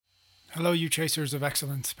Hello, you chasers of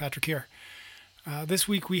excellence. Patrick here. This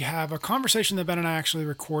week we have a conversation that Ben and I actually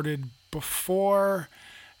recorded before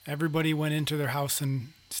everybody went into their house and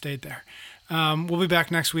stayed there. We'll be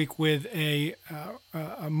back next week with a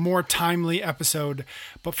more timely episode,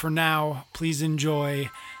 but for now, please enjoy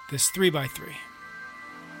this 3x3.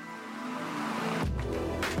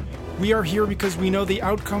 We are here because we know the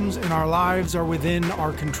outcomes in our lives are within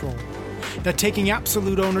our control. That taking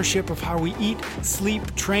absolute ownership of how we eat,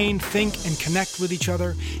 sleep, train, think, and connect with each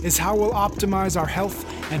other is how we'll optimize our health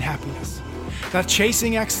and happiness. That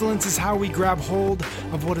chasing excellence is how we grab hold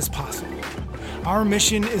of what is possible. Our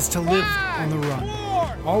mission is to live on the run,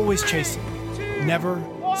 always chasing, never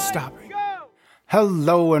stopping.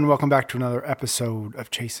 Hello and welcome back to another episode of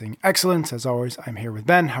Chasing Excellence. As always, I'm here with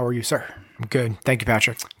Ben. How are you, sir? I'm good. Thank you,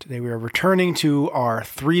 Patrick. Today we are returning to our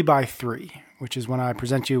 3x3, which is when I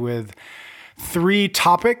present you with 3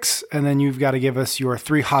 topics, and then you've got to give us your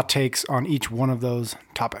 3 hot takes on each one of those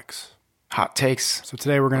topics. Hot takes. So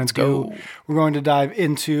today we're going to dive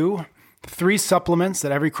into 3 supplements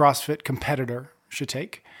that every CrossFit competitor should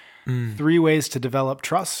take, 3 ways to develop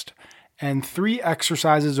trust, and 3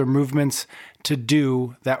 exercises or movements to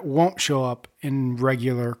do that won't show up in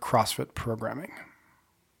regular CrossFit programming.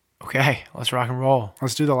 Okay, let's rock and roll.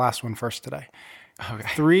 Let's do the last one first today. Okay.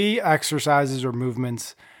 3 exercises or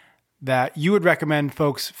movements that you would recommend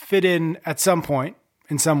folks fit in at some point,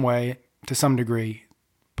 in some way, to some degree,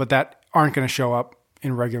 but that aren't going to show up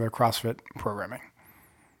in regular CrossFit programming.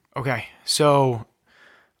 Okay, so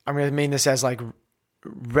I'm going to mean this as like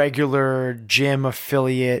regular gym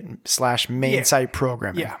affiliate / main site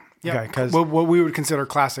programming. Yeah. Okay, because what we would consider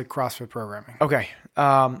classic CrossFit programming. Okay,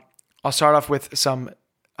 I'll start off with some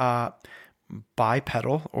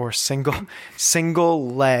bipedal or single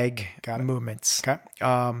leg movements. Okay.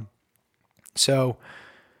 So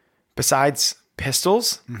besides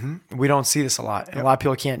pistols, we don't see this a lot. And a lot of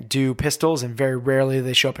people can't do pistols, and very rarely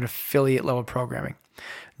they show up in affiliate level programming.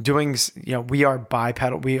 We are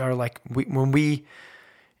bipedal. We are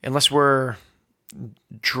unless we're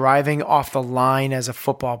driving off the line as a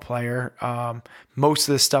football player, most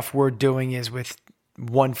of the stuff we're doing is with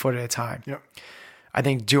 1 foot at a time. Yep. I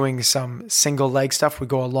think doing some single leg stuff would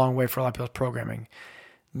go a long way for a lot of people's programming.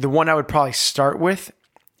 The one I would probably start with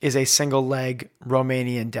is a single leg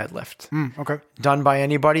Romanian deadlift. Okay. Done by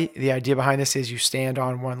anybody. The idea behind this is you stand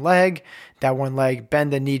on one leg, that one leg,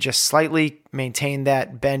 bend the knee just slightly, maintain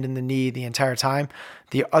that bend in the knee the entire time.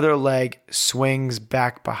 The other leg swings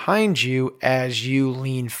back behind you as you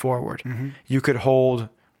lean forward. You could hold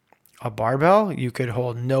a barbell. You could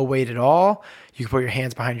hold no weight at all. You could put your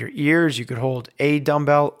hands behind your ears. You could hold a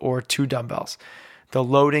dumbbell or 2 dumbbells. The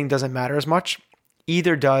loading doesn't matter as much.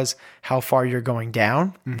 Either does how far you're going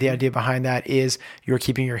down. The idea behind that is you're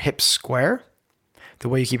keeping your hips square. The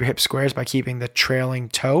way you keep your hips square is by keeping the trailing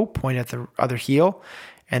toe point at the other heel,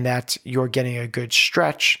 and that you're getting a good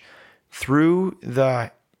stretch through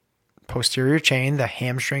the posterior chain, the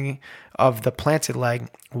hamstring of the planted leg,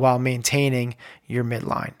 while maintaining your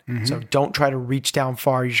midline. So don't try to reach down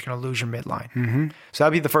far. You're just going to lose your midline. So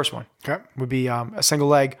that'd be the first one. Okay. Would be a single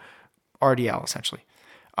leg RDL, essentially.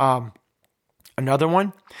 Another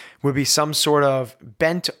one would be some sort of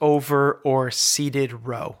bent over or seated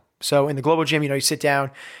row. So in the Global Gym, you sit down,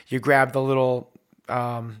 you grab the little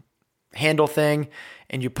handle thing,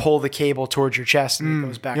 and you pull the cable towards your chest, and it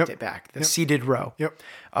goes back to back. The seated row.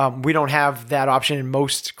 We don't have that option in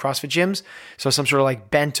most CrossFit gyms. So some sort of like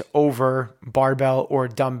bent over barbell or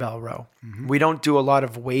dumbbell row. We don't do a lot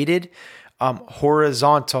of weighted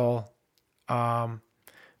horizontal upper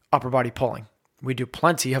body pulling. We do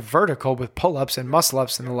plenty of vertical with pull-ups and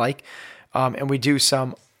muscle-ups and the like. And we do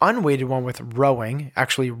some unweighted one with rowing,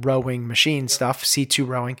 actually rowing machine stuff, C2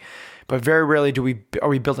 rowing. But very rarely are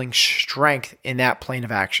we building strength in that plane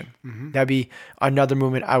of action. That'd be another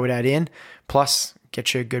movement I would add in. Plus,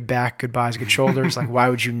 get you a good back, good buys, good shoulders. Like, why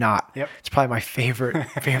would you not? It's probably my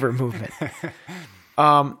favorite movement.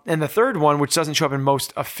 And the third one, which doesn't show up in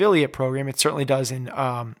most affiliate program, it certainly does in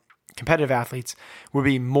competitive athletes, would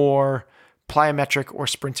be more plyometric or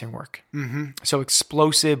sprinting work. So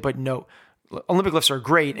explosive, but no. Olympic lifts are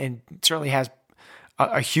great and certainly has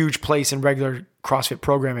a huge place in regular CrossFit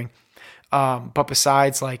programming. But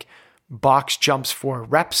besides like box jumps for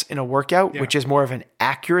reps in a workout, which is more of an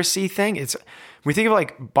accuracy thing. We think of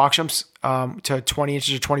like box jumps to 20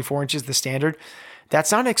 inches or 24 inches, the standard. That's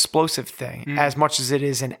not an explosive thing as much as it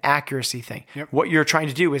is an accuracy thing. What you're trying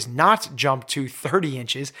to do is not jump to 30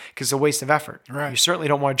 inches because it's a waste of effort. You certainly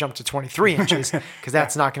don't want to jump to 23 inches because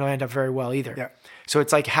that's not going to end up very well either. So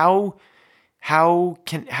it's like how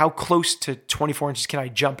close to 24 inches can I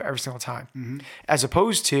jump every single time? As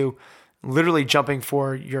opposed to literally jumping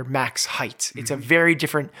for your max height. It's a very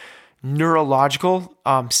different neurological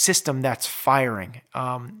system that's firing,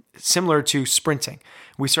 similar to sprinting.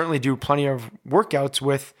 We certainly do plenty of workouts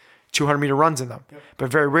with 200-meter runs in them,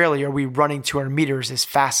 but very rarely are we running 200 meters as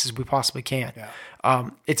fast as we possibly can.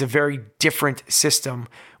 It's a very different system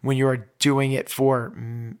when you are doing it for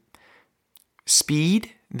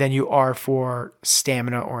speed than you are for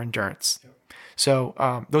stamina or endurance.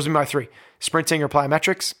 So those are my three: sprinting or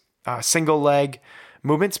plyometrics, single leg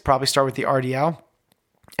movements, probably start with the RDL.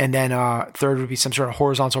 And then third would be some sort of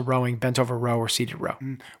horizontal rowing, bent over row or seated row.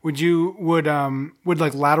 Would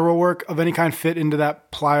like lateral work of any kind fit into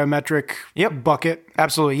that plyometric bucket?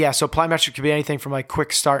 Absolutely. Yeah. So plyometric could be anything from like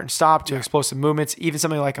quick start and stop to explosive movements. Even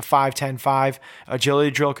something like a 5-10-5 agility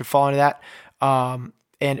drill could fall into that.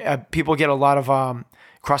 And people get a lot of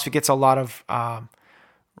CrossFit gets a lot of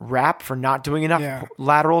rap for not doing enough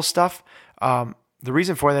lateral stuff. The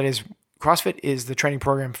reason for that is CrossFit is the training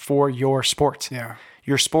program for your sport.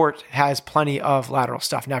 Your sport has plenty of lateral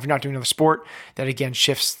stuff. Now, if you're not doing another sport, that again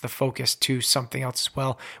shifts the focus to something else as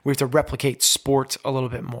well. We have to replicate sport a little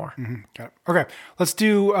bit more. Got it. Okay, let's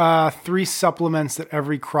do 3 supplements that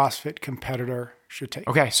every CrossFit competitor should take.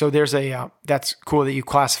 Okay, so there's that's cool that you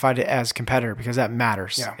classified it as competitor because that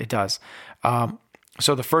matters. It does.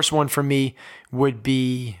 So the first one for me would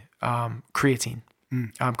be creatine.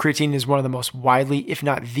 Creatine is one of the most widely, if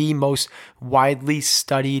not the most widely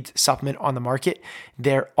studied supplement on the market.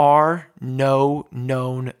 There are no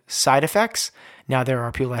known side effects. Now, there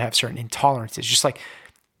are people that have certain intolerances, just like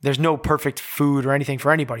there's no perfect food or anything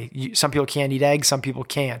for anybody. Some people can't eat eggs, some people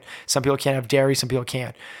can. Some people can't have dairy, some people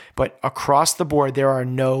can. But across the board, there are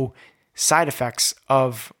no side effects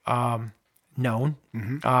of known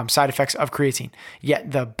side effects of creatine.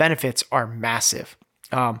 Yet the benefits are massive.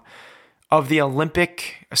 Of the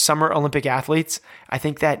Summer Olympic athletes, I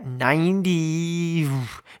think that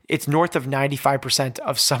it's north of 95%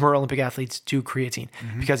 of Summer Olympic athletes do creatine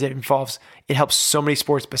because it helps so many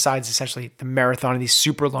sports besides essentially the marathon and these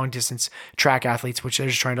super long distance track athletes, which they're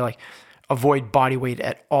just trying to like avoid body weight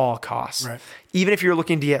at all costs. Right. Even if you're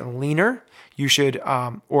looking to get leaner, you should,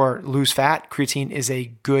 or lose fat, creatine is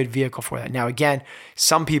a good vehicle for that. Now, again,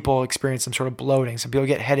 some people experience some sort of bloating, some people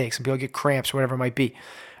get headaches, some people get cramps, whatever it might be.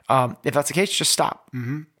 If that's the case, just stop.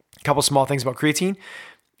 A couple small things about creatine.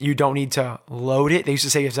 You don't need to load it. They used to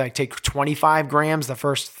say you have to like take 25 grams the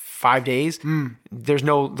first 5 days.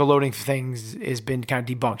 The loading things has been kind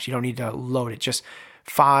of debunked. You don't need to load it. Just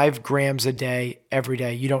 5 grams a day, every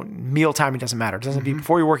day. Meal timing doesn't matter. It doesn't be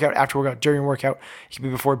before your workout, after workout, during workout. It can be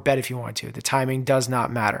before bed if you want to. The timing does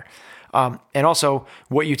not matter. And also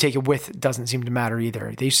what you take it with doesn't seem to matter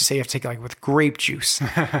either. They used to say you have to take it like with grape juice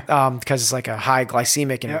because it's like a high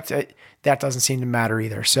glycemic and that doesn't seem to matter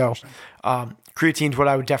either. So creatine is what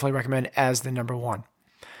I would definitely recommend as the number 1.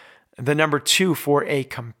 The number 2 for a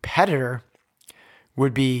competitor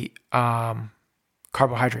would be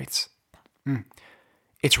carbohydrates.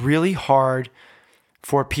 It's really hard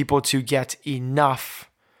for people to get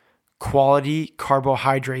enough quality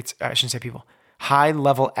carbohydrates. I shouldn't say people.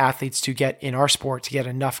 High-level athletes to get in our sport to get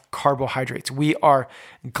enough carbohydrates. We are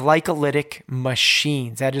glycolytic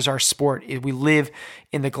machines. That is our sport. We live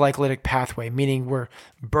in the glycolytic pathway, meaning we're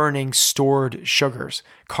burning stored sugars.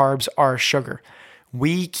 Carbs are sugar.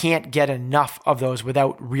 We can't get enough of those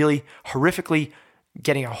without really horrifically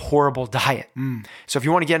getting a horrible diet. So if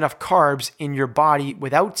you want to get enough carbs in your body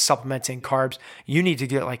without supplementing carbs, you need to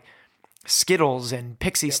get like Skittles and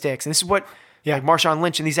Pixie Sticks. And this is what like Marshawn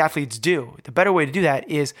Lynch and these athletes do. The better way to do that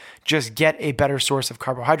is just get a better source of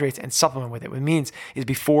carbohydrates and supplement with it. What it means is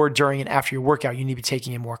before, during, and after your workout, you need to be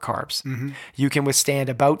taking in more carbs. You can withstand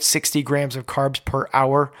about 60 grams of carbs per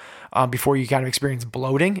hour before you kind of experience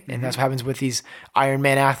bloating. And that's what happens with these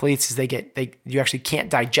Ironman athletes is you actually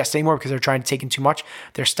can't digest anymore because they're trying to take in too much.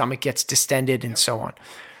 Their stomach gets distended and so on.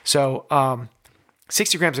 So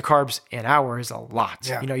 60 grams of carbs an hour is a lot.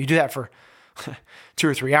 You do that for 2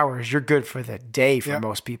 or 3 hours, you're good for the day for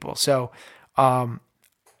most people. So,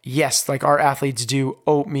 yes, like our athletes do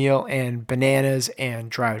oatmeal and bananas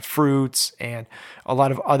and dried fruits and a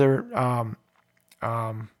lot of other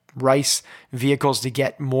rice vehicles to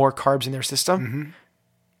get more carbs in their system.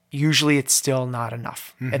 Usually it's still not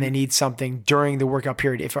enough and they need something during the workout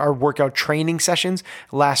period. If our workout training sessions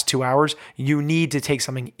last 2 hours, you need to take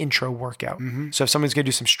something intra workout. So if someone's going to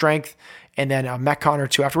do some strength and then a Metcon or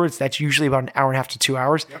 2 afterwards, that's usually about an hour and a half to 2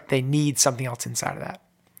 hours. They need something else inside of that.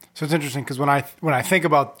 So it's interesting because when I think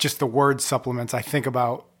about just the word supplements, I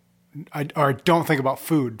don't think about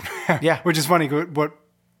food. Which is funny. But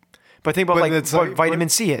think about what vitamin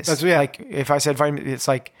C is. Like if I said vitamin, it's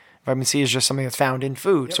like Vitamin C is just something that's found in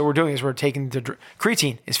food. Yep. So what we're doing is we're taking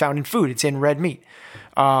creatine is found in food. It's in red meat.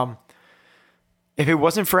 If it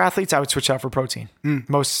wasn't for athletes, I would switch out for protein.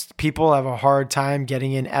 Most people have a hard time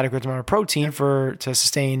getting in adequate amount of protein to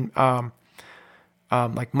sustain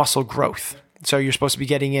like muscle growth. So you're supposed to be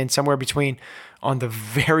getting in somewhere between, on the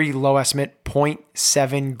very low estimate,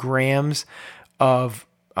 0.7 grams of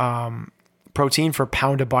protein per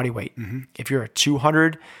pound of body weight. If you're a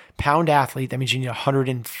 200-pound athlete, that means you need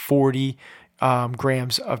 140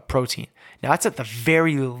 grams of protein. Now that's at the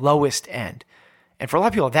very lowest end. And for a lot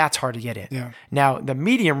of people, that's hard to get in. Yeah. Now, the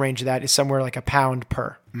medium range of that is somewhere like a pound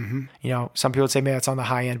per. You know, some people would say maybe that's on the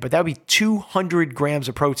high end, but that would be 200 grams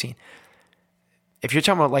of protein. If you're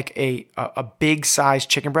talking about like a big size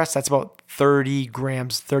chicken breast, that's about 30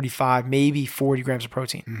 grams, 35, maybe 40 grams of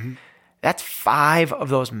protein. That's 5 of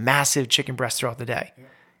those massive chicken breasts throughout the day. Yeah.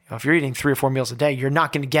 You know, if you're eating 3 or 4 meals a day, you're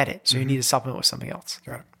not going to get it. So you need to supplement with something else.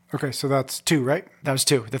 Got it. Okay, so that's 2, right? That was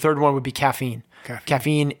 2. The third one would be caffeine.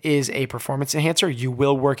 Caffeine is a performance enhancer. You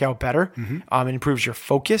will work out better. It improves your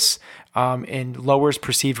focus and lowers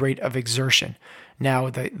perceived rate of exertion. Now,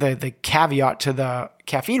 the caveat to the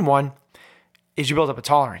caffeine one is you build up a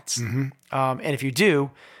tolerance. And if you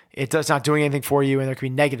do, it does not doing anything for you, and there can be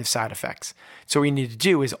negative side effects. So what you need to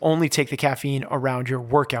do is only take the caffeine around your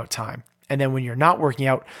workout time. And then when you're not working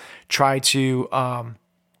out, try to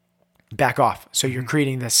back off. So you're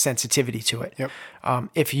creating this sensitivity to it. Yep.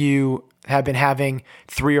 If you have been having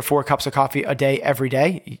 3 or 4 cups of coffee a day every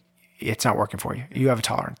day, it's not working for you. You have a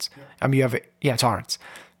tolerance. You have a tolerance.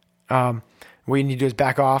 What you need to do is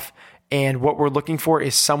back off. And what we're looking for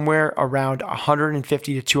is somewhere around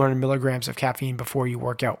 150 to 200 milligrams of caffeine before you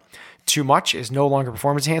work out. Too much is no longer a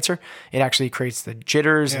performance enhancer. It actually creates the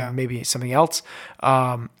jitters and maybe something else.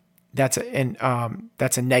 That's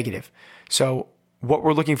a negative. So what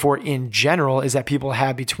we're looking for in general is that people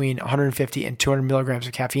have between 150 and 200 milligrams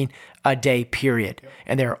of caffeine a day, period. Yep.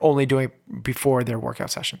 And they're only doing it before their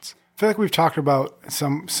workout sessions. I feel like we've talked about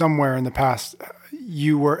somewhere in the past,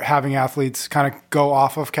 you were having athletes kind of go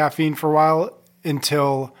off of caffeine for a while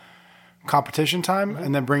until competition time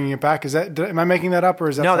and then bringing it back. Am I making that up, or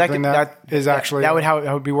is that something that is actually... That would how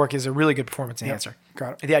it would be working as a really good performance enhancer.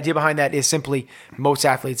 Got it. The idea behind that is simply most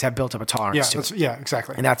athletes have built up a tolerance to it. Yeah,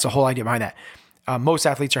 exactly. And that's the whole idea behind that. Most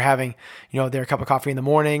athletes are having, their cup of coffee in the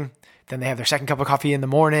morning, then they have their second cup of coffee in the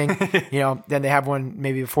morning, then they have one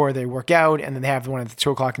maybe before they work out, and then they have one at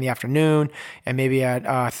 2:00 in the afternoon, and maybe at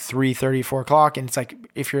 3:30, 4 o'clock. And it's like,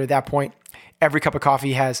 if you're at that point, every cup of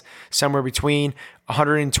coffee has somewhere between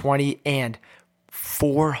 120 and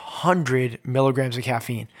 400 milligrams of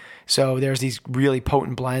caffeine. So there's these really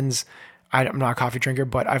potent blends. I'm not a coffee drinker,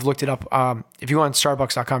 but I've looked it up. If you go on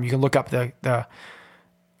Starbucks.com, you can look up the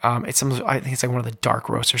I think it's like one of the dark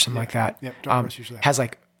roasts or something like that. Yeah, dark roast usually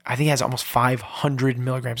I think it has almost 500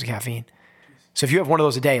 milligrams of caffeine. So if you have one of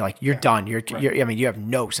those a day, like you're done. You have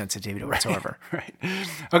no sensitivity whatsoever. Right.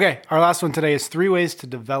 Okay. Our last one today is 3 ways to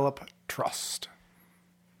develop trust.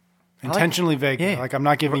 Intentionally vague. Yeah. Like, I'm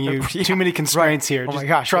not giving you too many constraints here. Oh my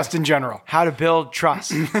gosh. Trust in general. How to build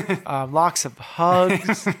trust. Lots of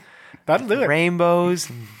hugs. That'll do it. Rainbows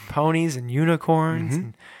and ponies and unicorns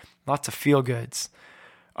and lots of feel goods.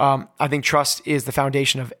 I think trust is the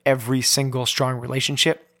foundation of every single strong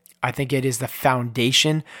relationship. I think it is the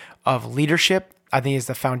foundation of leadership. I think it's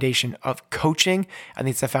the foundation of coaching. I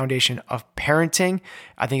think it's the foundation of parenting.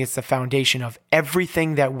 I think it's the foundation of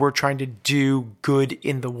everything that we're trying to do good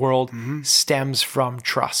in the world stems from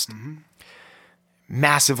trust.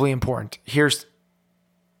 Massively important. Here's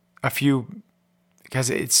a few,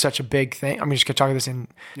 because it's such a big thing. I'm just going to talk about this in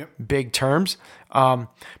big terms. But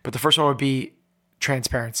the first one would be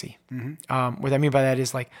transparency. What I mean by that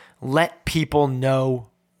is, like, let people know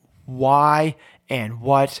why and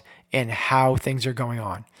what and how things are going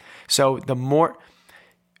on. So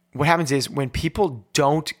what happens is when people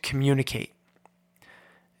don't communicate,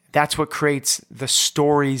 that's what creates the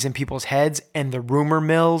stories in people's heads and the rumor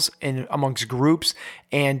mills and amongst groups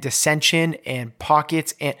and dissension and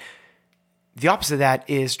pockets. And the opposite of that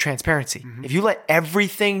is transparency. If you let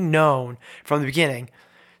everything known from the beginning.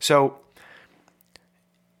 So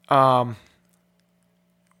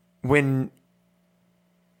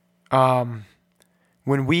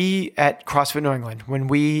when we at CrossFit New England, when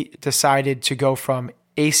we decided to go from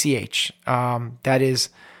ACH, that is,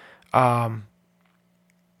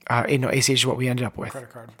 ACH is what we ended up with.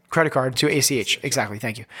 Credit card to ACH. Exactly.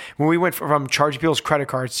 Thank you. When we went from charge people's credit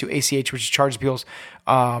cards to ACH, which is charge people's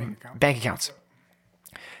bank accounts.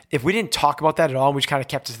 If we didn't talk about that at all, we just kind of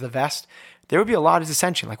kept it to the vest, there would be a lot of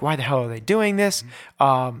dissension. Like, why the hell are they doing this?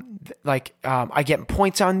 I get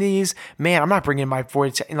points on these. Man, I'm not bringing in my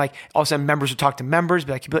voice. And like, all of a sudden members would talk to members,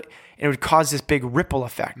 and it would cause this big ripple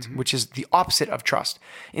effect, which is the opposite of trust.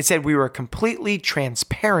 Instead, we were completely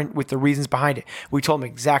transparent with the reasons behind it. We told them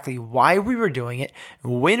exactly why we were doing it,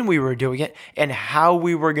 when we were doing it, and how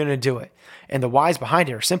we were going to do it. And the whys behind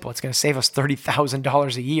it are simple. It's going to save us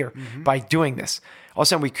 $30,000 a year by doing this. All of a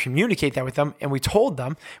sudden, we communicate that with them, and we told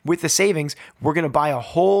them with the savings, we're going to buy a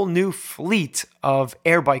whole new fleet of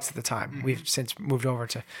air bikes at the time. We've since moved over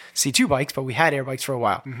to C2 bikes, but we had air bikes for a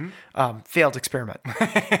while. Failed experiment.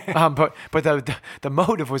 But the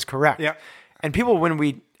motive was correct. Yeah. And people, and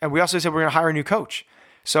we also said we're going to hire a new coach.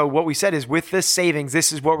 So what we said is, with this savings,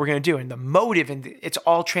 this is what we're going to do. And the motive, and it's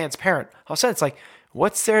all transparent. All of a sudden, it's like,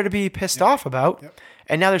 what's there to be pissed off about?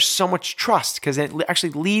 And now there's so much trust, because it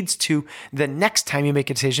actually leads to the next time you make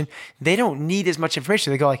a decision, they don't need as much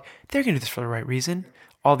information. They go like, they're going to do this for the right reason.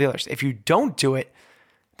 All the others. If you don't do it,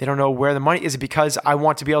 they don't know where the money is. It because I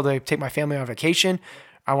want to be able to take my family on vacation?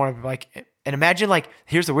 I want to and imagine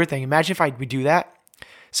here's the weird thing. Imagine if we do that.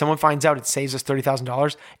 Someone finds out it saves us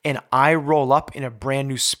 $30,000 and I roll up in a brand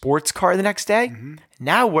new sports car the next day.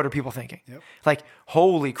 Now what are people thinking? Like,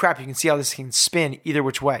 holy crap, you can see how this can spin either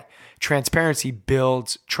which way. Transparency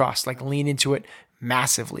builds trust. Like, lean into it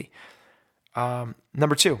massively.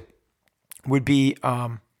 Number 2 would be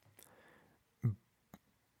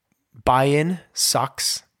buy-in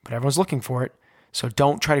sucks, but everyone's looking for it. So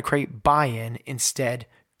don't try to create buy-in. Instead,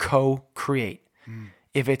 co-create.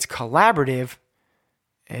 If it's collaborative,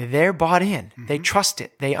 they're bought in. They trust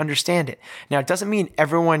it. They understand it. Now, it doesn't mean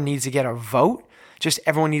everyone needs to get a vote. Just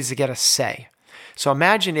everyone needs to get a say. So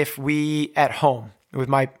imagine if we at home with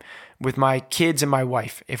my kids and my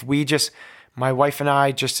wife, if my wife and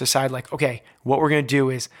I just decide like, okay, what we're going to do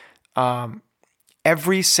is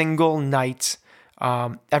every single night,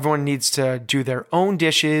 everyone needs to do their own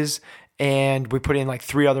dishes, and we put in like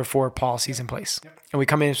 4 policies in place. And we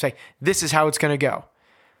come in and say, this is how it's going to go.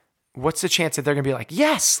 What's the chance that they're going to be like,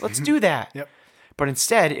 yes, let's do that? But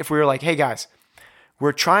instead, if we were like, hey guys,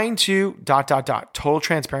 we're trying to ... total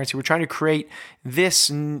transparency. We're trying to create this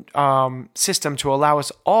system to allow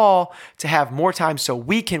us all to have more time so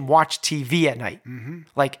we can watch TV at night.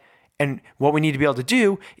 And what we need to be able to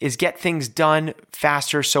do is get things done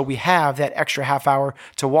faster so we have that extra half hour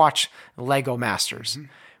to watch Lego Masters.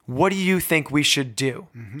 What do you think we should do?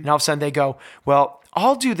 And all of a sudden they go, well,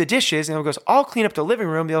 I'll do the dishes. And the other goes, I'll clean up the living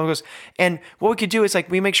room. The other goes, and what we could do is like,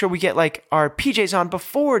 we make sure we get like our PJs on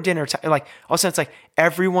before dinner time. Like, all of a sudden it's like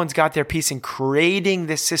everyone's got their piece in creating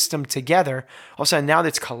this system together. All of a sudden now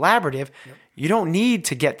that's collaborative. You don't need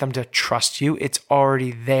to get them to trust you. It's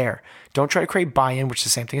already there. Don't try to create buy-in, which is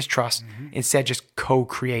the same thing as trust. Instead, just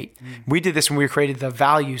co-create. We did this when we created the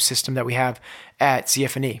value system that we have at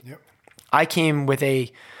CF&E. I came with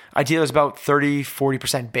a idea that was about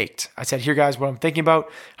 30-40% baked. I said, here guys, what I'm thinking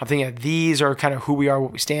about. I'm thinking that these are kind of who we are,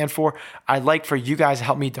 what we stand for. I'd like for you guys to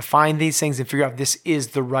help me define these things and figure out if this is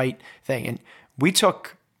the right thing. And we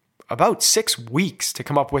took about 6 weeks to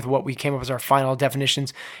come up with what we came up as our final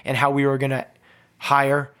definitions and how we were going to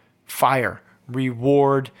hire, fire,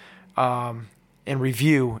 reward, and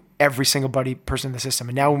review every single person in the system.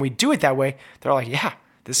 And now when we do it that way, they're like, yeah,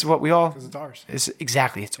 this is what we all... Because it's ours.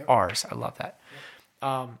 Exactly. It's ours. I love that.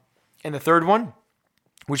 And the third one,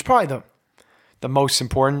 which is probably the most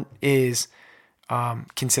important, is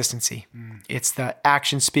consistency. It's the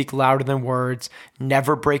actions speak louder than words.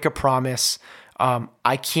 Never break a promise.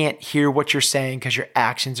 I can't hear what you're saying because your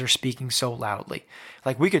actions are speaking so loudly.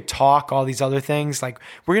 Like, we could talk all these other things. Like,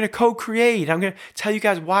 we're going to co-create. I'm going to tell you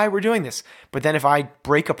guys why we're doing this. But then if I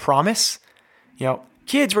break a promise,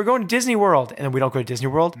 kids, we're going to Disney World. And then we don't go to Disney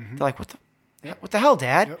World. They're like, what the hell,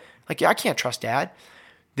 Dad? Like, I can't trust Dad.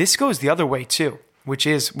 This goes the other way too, which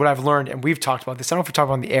is what I've learned. And we've talked about this. I don't know if we talk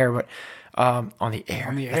about on the air, but on the air.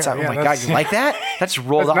 Oh my God, you like that? That's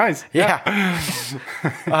rolled up. Nice. Yeah.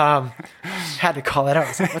 Had to call that out. I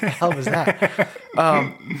was like, what the hell was that?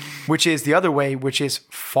 Which is the other way, which is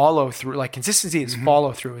follow through. Like, consistency is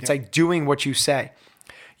follow through. It's like doing what you say.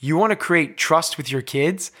 You want to create trust with your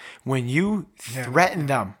kids. When you threaten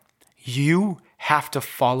them, you have to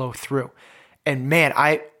follow through. And man,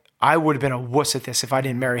 I would have been a wuss at this if I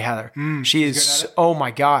didn't marry Heather. She is, oh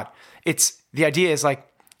my God. The idea is like,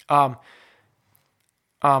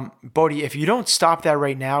 Bodhi, if you don't stop that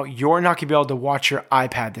right now, you're not going to be able to watch your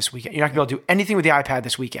iPad this weekend. You're not going to be able to do anything with the iPad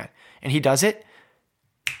this weekend. And he does it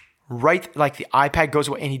right. Like, the iPad goes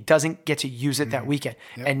away and he doesn't get to use it that weekend.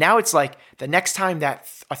 And now it's like the next time that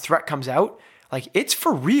a threat comes out, like it's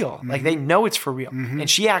for real. Like they know it's for real. And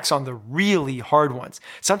she acts on the really hard ones.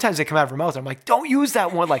 Sometimes they come out of her mouth. I'm like, don't use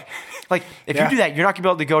that one. Like if you do that, you're not gonna be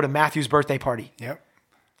able to go to Matthew's birthday party. Yep.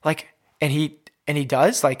 Like, and he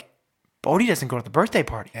does. Like, Bodhi doesn't go to the birthday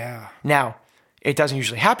party. Yeah. Now, it doesn't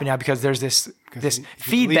usually happen now because there's this he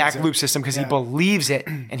feedback believes loop it. system because he Yeah. believes it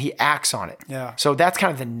and he acts on it. Yeah. So that's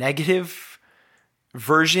kind of the negative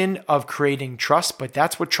version of creating trust, but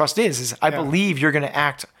that's what trust is I believe you're going to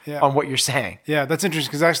act on what you're saying. Yeah, that's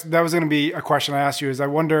interesting because that was going to be a question I asked you. Is I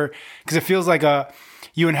wonder because it feels like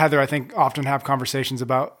you and Heather, I think, often have conversations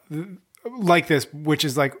about like this, which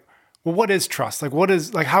is like, well, what is trust? Like, what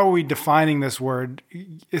is like? How are we defining this word,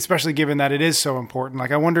 especially given that it is so important?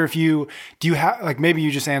 Like, I wonder if do you have like maybe you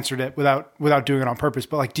just answered it without doing it on purpose,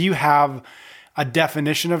 but like, do you have a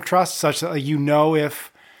definition of trust such that like, you know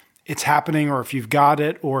if it's happening or if you've got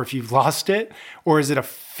it or if you've lost it, or is it a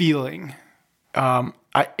feeling?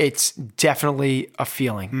 It's definitely a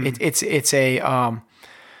feeling. It's a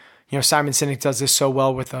Simon Sinek does this so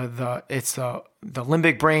well with the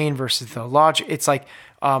limbic brain versus the logic. It's like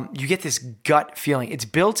you get this gut feeling. It's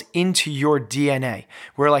built into your DNA.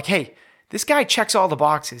 Where like, hey, this guy checks all the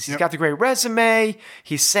boxes. He's got the great resume.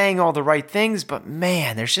 He's saying all the right things, but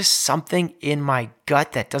man, there's just something in my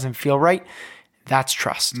gut that doesn't feel right. That's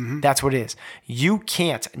trust. That's what it is.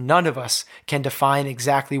 None of us can define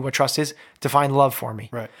exactly what trust is. Define love for me.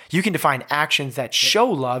 Right. You can define actions that show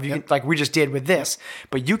love, you can, like we just did with this,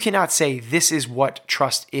 but you cannot say this is what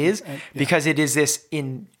trust is because it's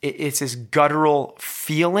this guttural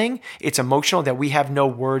feeling. It's emotional that we have no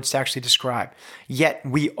words to actually describe. Yet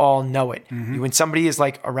we all know it. When somebody is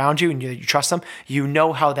like around you and you trust them, you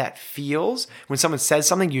know how that feels. When someone says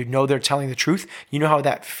something, you know they're telling the truth. You know how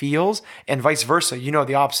that feels, and vice versa. You know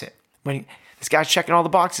the opposite. When this guy's checking all the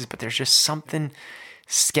boxes, but there's just something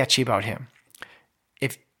sketchy about him.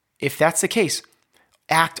 If that's the case,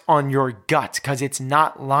 act on your gut because it's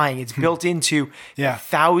not lying. It's built into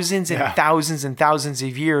thousands and thousands and thousands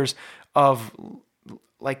of years of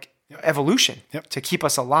like evolution to keep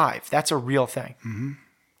us alive. That's a real thing.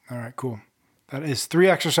 All right, cool. That is 3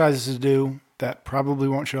 exercises to do that probably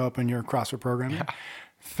won't show up in your CrossFit program.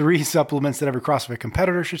 3 supplements that every CrossFit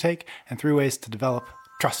competitor should take, and 3 ways to develop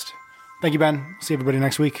trust. Thank you, Ben. See everybody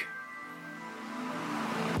next week.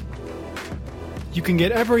 You can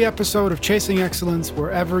get every episode of Chasing Excellence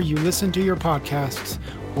wherever you listen to your podcasts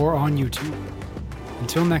or on YouTube.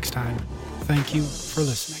 Until next time, thank you for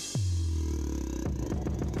listening.